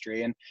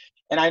registry.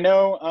 And I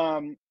know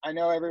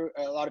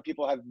a lot of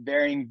people have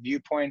varying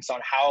viewpoints on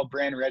how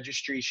brand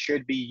registry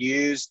should be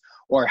used,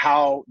 or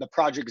how the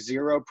Project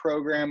Zero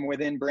program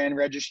within brand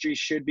registry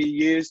should be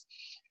used.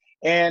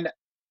 And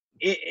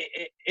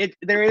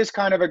there is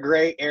kind of a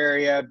gray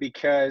area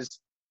because,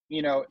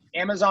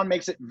 Amazon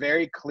makes it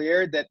very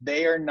clear that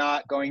they are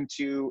not going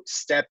to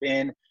step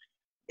in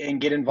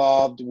and get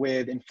involved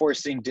with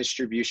enforcing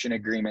distribution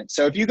agreements.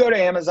 So if you go to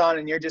Amazon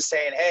and you're just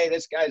saying, hey,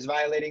 this guy's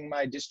violating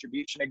my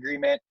distribution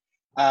agreement,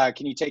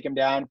 can you take him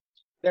down?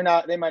 They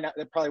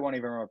probably won't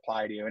even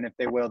reply to you. And if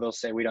they will, they'll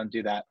say, we don't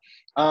do that.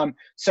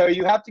 So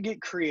you have to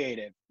get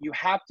creative. You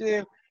have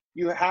to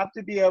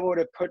be able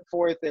to put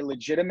forth a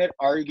legitimate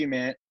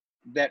argument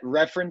that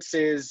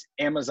references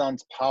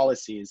Amazon's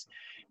policies.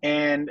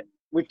 And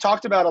we've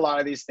talked about a lot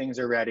of these things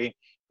already.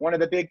 One of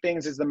the big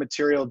things is the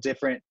material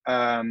different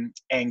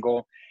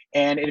angle.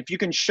 And if you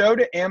can show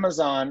to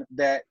Amazon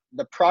that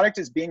the product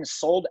is being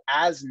sold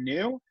as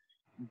new,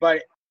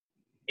 but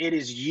it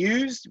is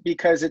used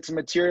because it's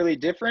materially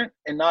different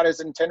and not as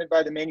intended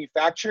by the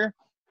manufacturer,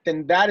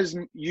 then that is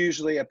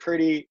usually a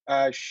pretty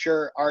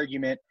sure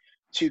argument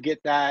to get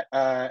that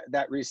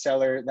that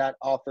reseller, that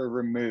offer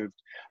removed.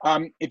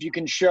 If you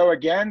can show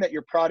again that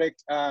your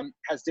product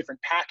has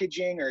different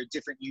packaging or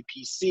different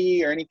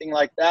UPC or anything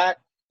like that,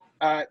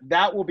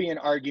 that will be an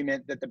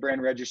argument that the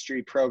brand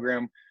registry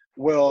program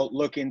will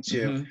look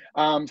into.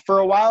 For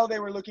a while, they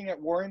were looking at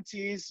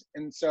warranties,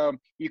 and so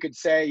you could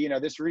say, you know,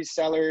 this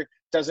reseller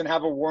doesn't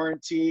have a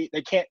warranty.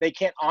 They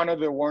can't honor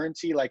the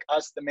warranty like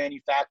us, the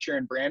manufacturer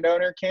and brand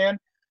owner, can.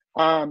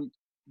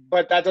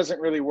 But that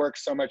doesn't really work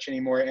so much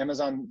anymore.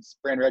 Amazon's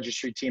brand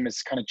registry team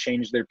has kind of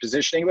changed their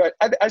positioning, but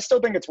I still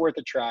think it's worth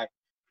a try.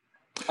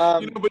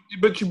 You know,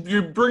 but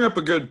you bring up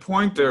a good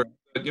point there.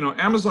 You know,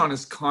 Amazon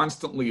is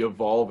constantly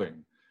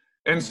evolving,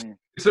 and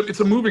it's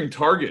a moving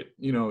target,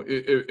 you know,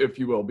 if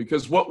you will,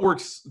 because what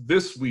works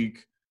this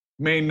week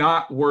may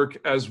not work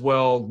as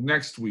well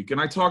next week. And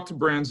I talk to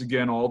brands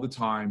again all the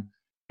time,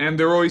 and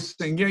they're always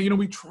saying, yeah, you know,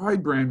 we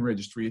tried brand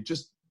registry.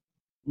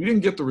 We didn't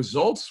get the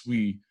results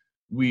we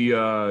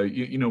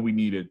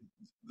needed.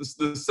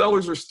 The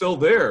sellers are still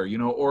there, you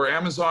know, or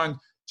Amazon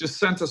just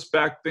sent us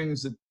back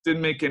things that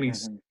didn't make any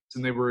sense,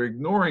 and they were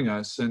ignoring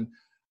us. And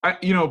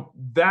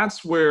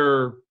that's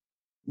where,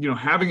 you know,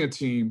 having a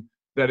team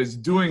that is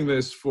doing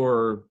this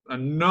for a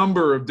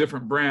number of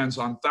different brands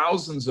on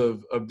thousands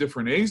of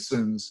different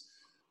ASINs,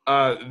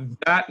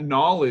 that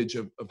knowledge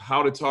of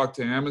how to talk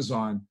to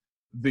Amazon,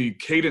 the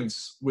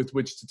cadence with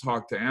which to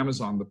talk to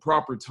Amazon, the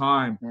proper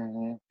time.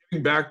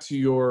 Getting back to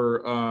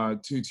your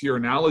to your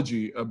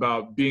analogy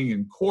about being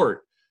in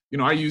court, you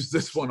know, I use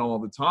this one all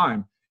the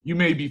time. You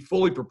may be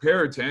fully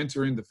prepared to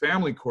enter into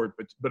family court,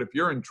 but if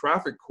you're in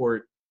traffic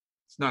court,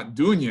 it's not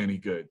doing you any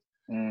good.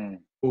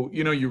 Well,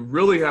 you know, you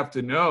really have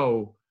to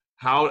know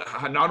how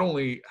not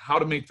only how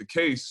to make the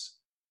case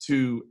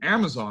to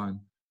Amazon,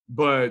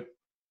 but,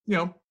 you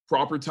know,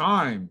 proper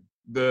time,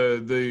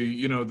 the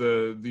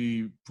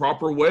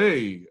proper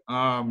way.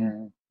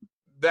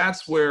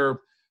 That's where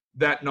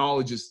that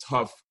knowledge is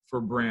tough for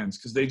brands,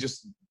 because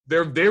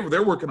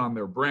they're working on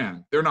their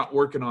brand. They're not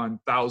working on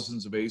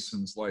thousands of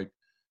ASINs like,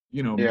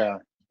 you know,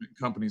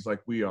 companies like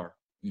we are,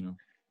 you know.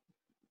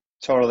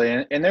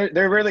 Totally. And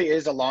there really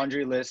is a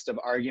laundry list of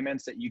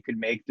arguments that you could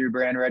make through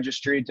brand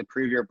registry to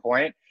prove your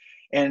point.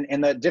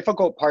 And the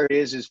difficult part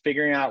is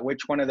figuring out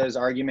which one of those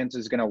arguments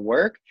is going to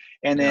work.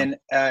 And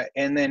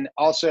then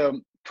also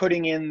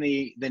putting in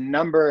the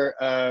number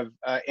of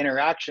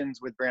interactions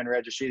with brand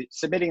registry,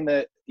 submitting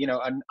a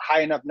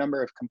high enough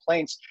number of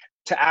complaints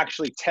to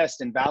actually test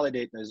and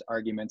validate those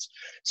arguments.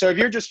 So if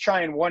you're just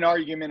trying one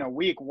argument a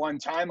week, one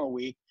time a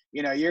week,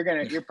 you know,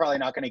 you're probably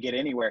not going to get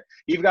anywhere.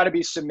 You've got to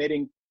be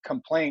submitting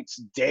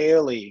complaints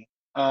daily.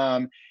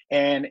 And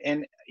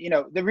you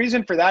know, the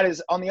reason for that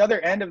is on the other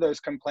end of those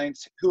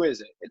complaints, who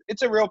is it?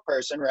 It's a real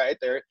person, right?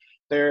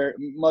 They're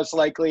most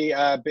likely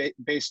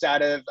based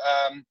out of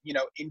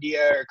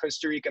India or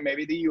Costa Rica,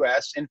 maybe the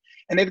US, and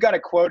they've got a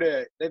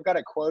quota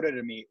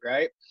to meet,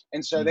 right?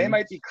 And so they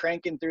might be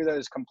cranking through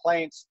those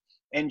complaints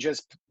and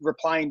just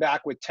replying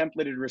back with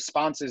templated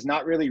responses,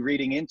 not really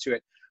reading into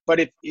it. But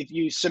if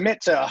you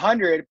submit to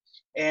 100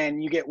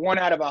 and you get 1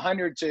 out of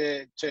 100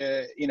 to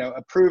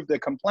approve the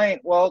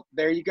complaint, well,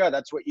 there you go.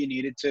 That's what you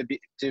needed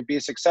to be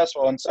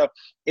successful. And so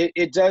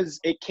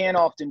it can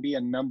often be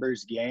a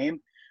numbers game,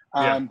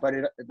 but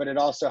it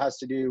also has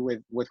to do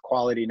with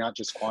quality, not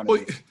just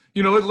quantity. Well,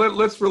 you know,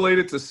 let's relate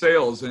it to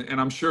sales, and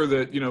I'm sure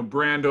that, you know,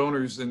 brand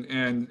owners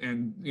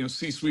and you know,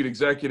 C-suite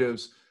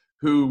executives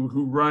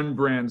who run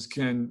brands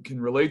can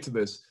relate to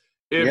this.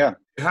 If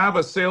you have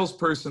a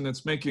salesperson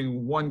that's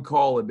making 1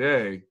 call a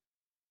day,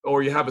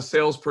 or you have a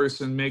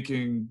salesperson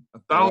making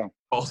 1,000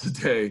 calls a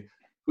day,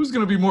 who's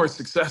going to be more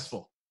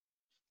successful?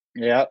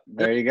 Yeah,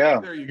 there you go.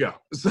 There you go.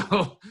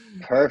 So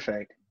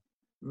perfect.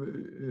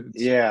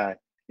 Yeah,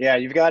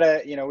 you've got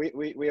to, you know,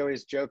 we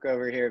always joke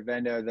over here at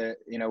Vendo that,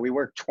 you know, we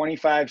work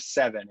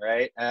 25/7,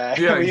 right?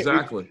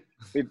 Exactly.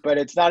 But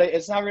it's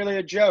not really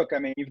a joke. I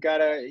mean, you've got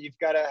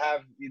to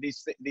have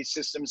these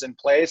systems in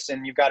place,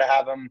 and you've got to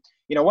have them,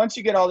 you know, once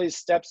you get all these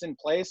steps in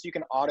place, you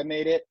can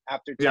automate it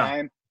after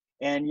time.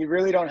 And you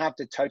really don't have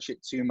to touch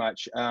it too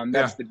much.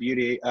 That's the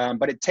beauty.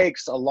 But it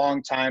takes a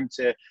long time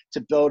to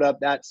build up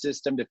that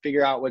system, to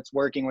figure out what's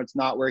working, what's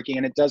not working.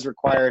 And it does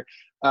require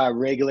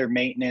regular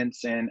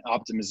maintenance and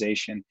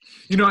optimization.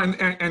 You know,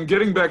 and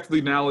getting back to the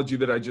analogy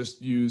that I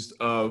just used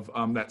of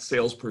that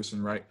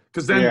salesperson, right?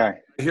 Because then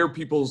I hear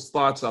people's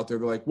thoughts out there.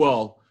 They're like,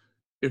 well,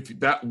 if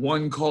that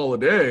 1 call a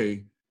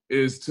day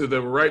is to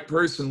the right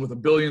person with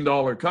 $1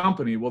 billion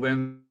company, well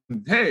then,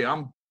 hey,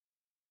 I'm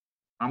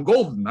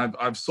golden.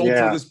 I've sold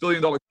through this $1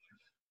 billion.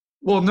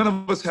 Well, none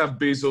of us have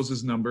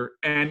Bezos's number,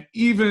 and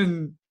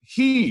even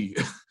he,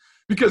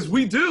 because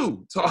we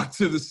do talk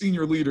to the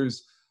senior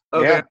leaders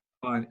of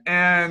Amazon,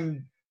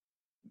 and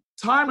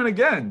time and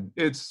again,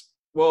 it's,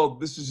 well,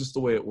 this is just the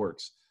way it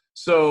works.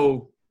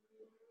 So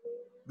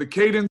the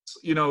cadence,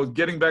 you know,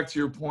 getting back to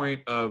your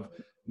point of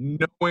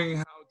knowing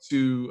how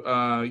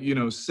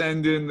to,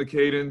 send in the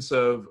cadence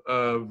of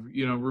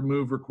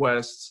remove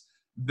requests,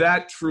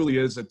 that truly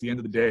is, at the end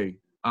of the day,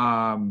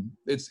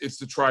 it's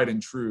the tried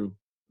and true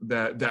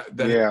that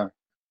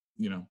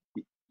you know.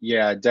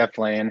 Yeah,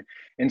 definitely.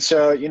 And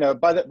so,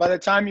 by the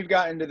time you've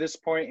gotten to this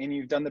point and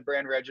you've done the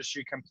brand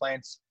registry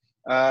complaints,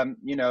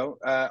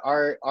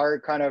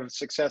 our kind of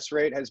success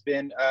rate has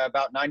been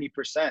about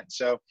 90%.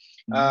 So,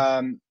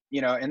 Mhm.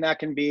 and that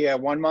can be a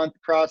 1 month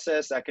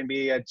process, that can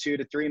be a 2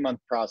 to 3 month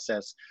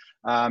process.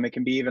 It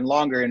can be even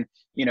longer. And,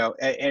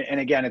 and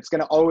again, it's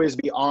going to always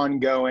be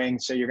ongoing.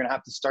 So you're going to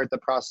have to start the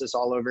process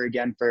all over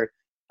again for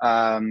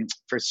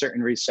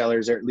certain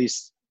resellers, or at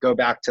least go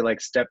back to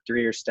like step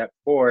 3 or step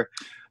 4.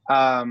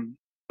 Well,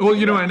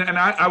 And and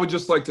I would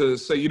just like to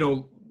say,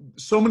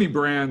 so many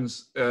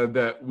brands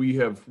that we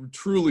have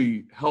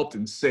truly helped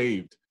and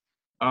saved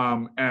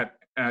at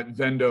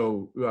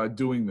Vendo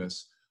doing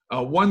this.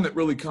 One that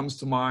really comes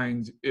to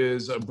mind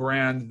is a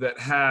brand that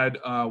had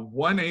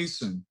one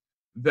ASIN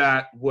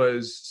that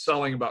was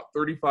selling about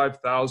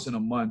 35,000 a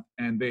month,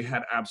 and they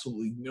had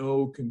absolutely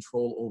no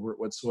control over it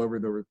whatsoever.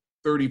 There were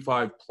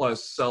 35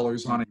 plus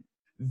sellers on it.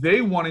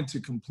 They wanted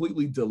to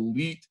completely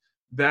delete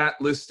that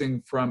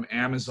listing from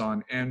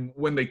Amazon. And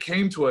when they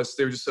came to us,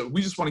 they were just said,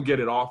 we just want to get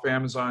it off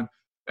Amazon,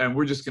 and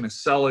we're just going to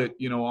sell it,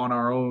 on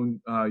our own,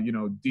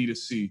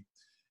 D2C.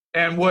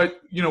 And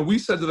what, we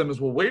said to them is,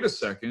 well, wait a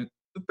second,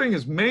 the thing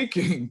is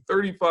making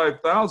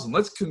 35,000.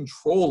 Let's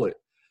control it.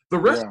 The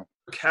rest of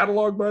the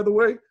catalog, by the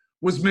way,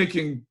 was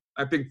making,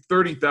 I think,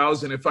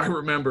 30,000, if I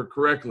remember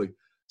correctly.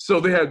 So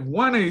they had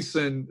one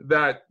ASIN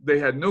that they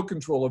had no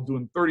control of,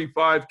 doing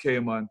 35K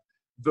a month.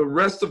 The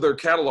rest of their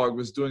catalog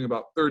was doing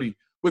about 30.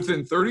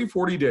 Within 30,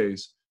 40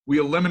 days, we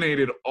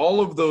eliminated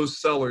all of those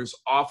sellers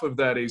off of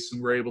that ASIN.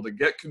 We're able to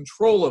get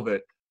control of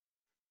it,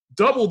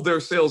 doubled their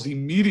sales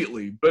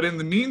immediately. But in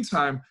the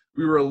meantime,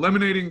 we were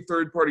eliminating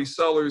third-party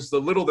sellers, the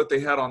little that they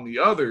had on the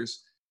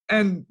others.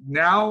 And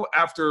now,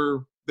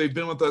 after they've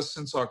been with us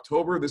since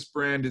October, this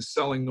brand is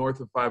selling north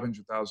of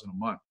 500,000 a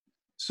month.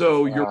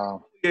 So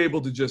you're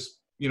able to just,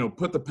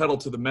 put the pedal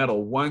to the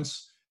metal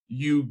once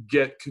you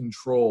get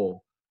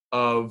control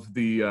of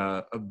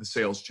the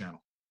sales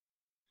channel.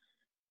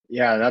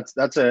 Yeah,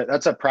 that's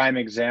a prime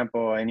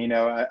example. And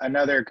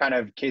another kind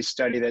of case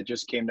study that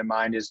just came to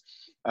mind is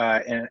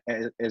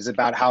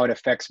about how it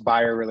affects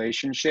buyer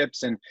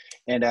relationships. And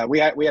we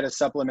had a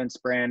supplements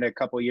brand a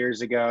couple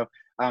years ago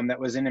that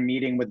was in a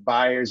meeting with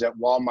buyers at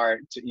Walmart,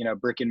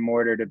 brick and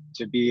mortar,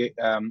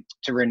 to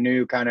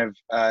renew kind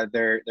of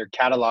their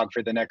catalog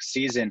for the next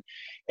season.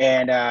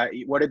 And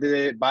what did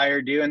the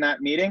buyer do in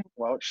that meeting?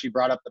 Well, she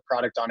brought up the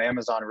product on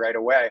Amazon right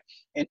away,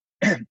 and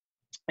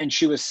and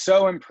she was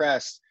so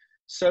impressed.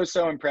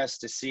 So impressed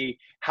to see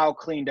how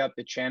cleaned up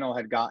the channel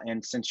had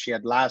gotten since she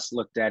had last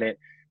looked at it,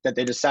 that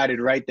they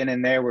decided right then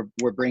and there,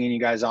 we're bringing you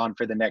guys on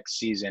for the next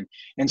season.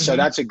 And so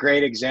that's a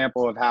great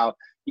example of how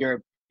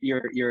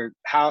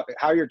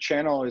how your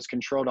channel is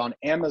controlled on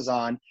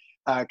Amazon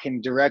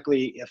can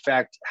directly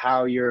affect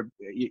how your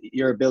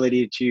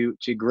ability to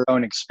grow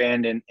and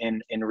expand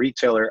in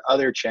retail or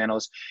other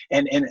channels.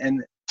 And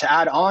to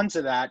add on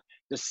to that,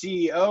 the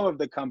CEO of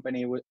the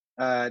company,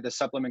 the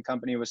supplement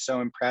company, was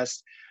so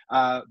impressed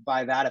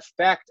by that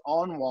effect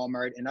on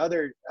Walmart and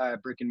other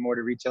brick and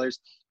mortar retailers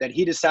that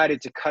he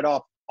decided to cut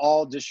off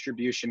all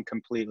distribution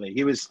completely.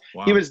 He was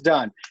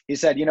done. He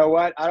said, you know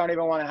what? I don't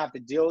even want to have to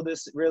deal with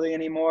this really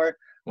anymore.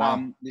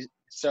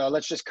 So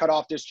let's just cut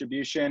off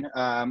distribution.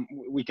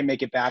 We can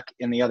make it back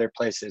in the other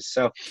places.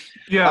 So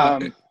yeah.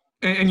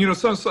 And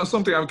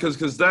something,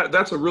 because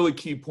that's a really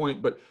key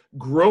point, but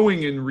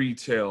growing in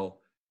retail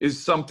is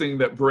something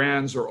that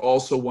brands are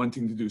also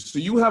wanting to do. So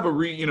you have a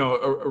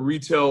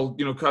retail,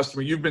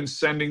 customer, you've been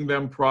sending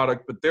them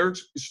product, but they're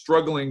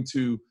struggling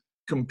to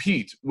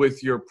compete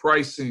with your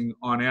pricing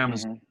on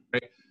Amazon,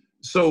 right?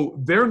 So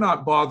they're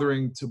not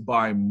bothering to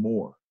buy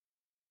more.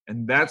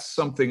 And that's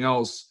something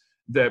else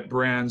that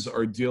brands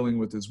are dealing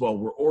with as well.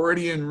 We're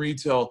already in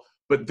retail,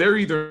 but they're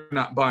either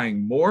not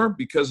buying more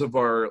because of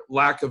our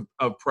lack of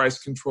price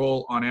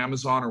control on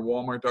Amazon or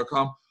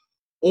Walmart.com,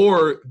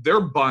 or they're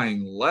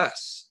buying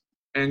less.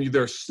 And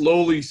they're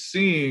slowly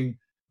seeing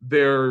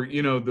their,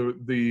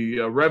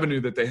 the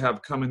revenue that they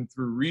have coming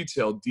through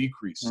retail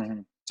decrease.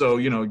 So,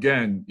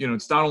 again,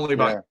 it's not only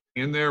about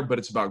in there, but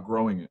it's about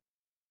growing it.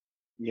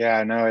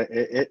 Yeah, no,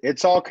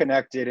 it's all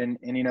connected. And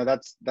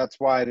that's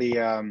why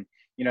the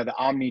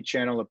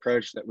omni-channel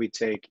approach that we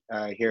take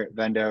here at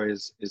Vendo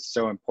is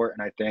so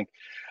important, I think.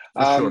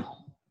 For sure.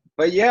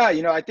 But yeah,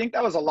 I think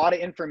that was a lot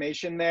of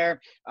information there.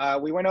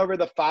 We went over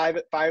the five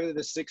of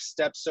the 6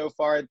 steps so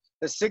far.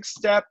 The 6th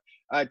step,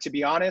 to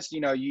be honest,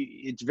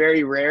 it's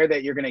very rare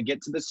that you're going to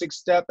get to the 6th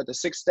step, but the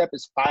 6th step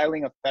is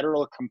filing a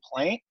federal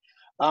complaint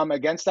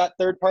against that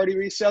third-party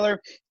reseller.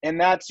 And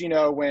that's,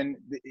 when,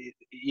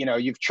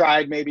 you've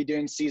tried maybe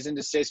doing cease and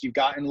desist, you've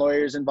gotten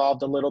lawyers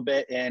involved a little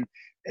bit, and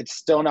it's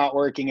still not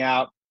working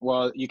out.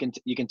 Well, you can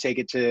take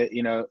it to,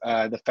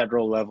 the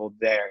federal level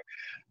there.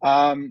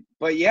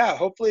 But yeah,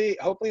 hopefully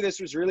this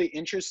was really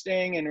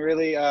interesting and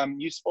really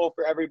useful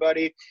for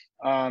everybody.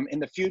 In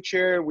the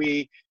future,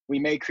 we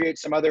may create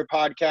some other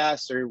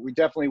podcasts, or we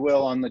definitely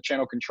will, on the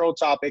channel control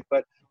topic,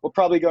 but we'll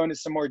probably go into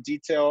some more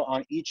detail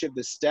on each of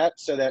the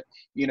steps so that,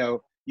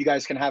 you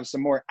guys can have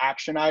some more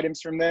action items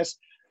from this.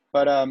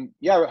 But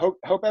yeah,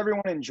 hope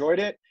everyone enjoyed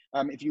it.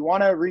 If you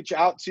want to reach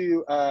out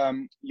to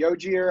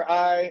Yoji or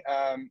I,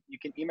 you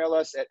can email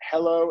us at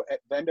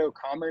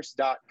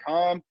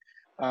hello@vendocommerce.com.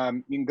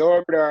 You can go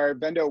over to our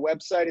Vendo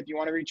website if you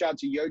want to reach out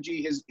to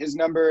Yoji. His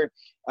number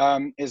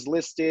is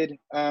listed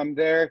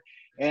there.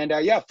 And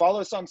yeah, follow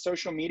us on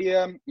social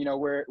media. You know,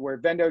 we're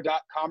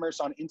vendo.commerce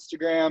on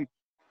Instagram,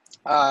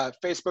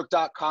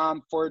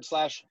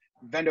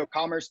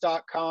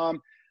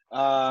 facebook.com/vendocommerce.com.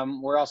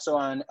 We're also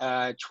on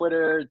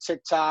Twitter,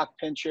 TikTok,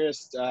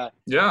 Pinterest.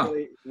 Yeah.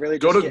 Really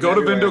Go just to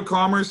Vendo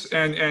Commerce,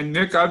 and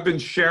Nick, I've been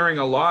sharing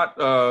a lot,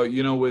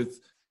 you know, with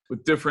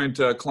different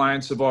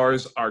clients of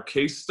ours, our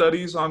case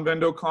studies on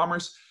Vendo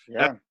Commerce,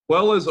 as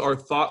well as our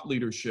thought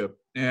leadership.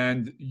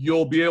 And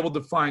you'll be able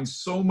to find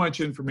so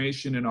much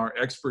information in our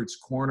experts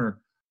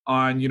corner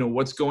on, you know,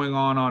 what's going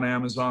on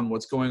Amazon,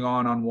 what's going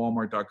on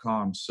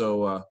Walmart.com.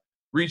 So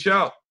reach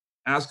out,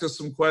 ask us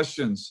some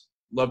questions.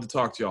 Love to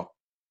talk to y'all.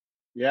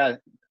 Yeah.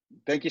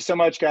 Thank you so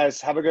much, guys.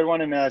 Have a good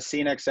one, and see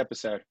you next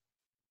episode.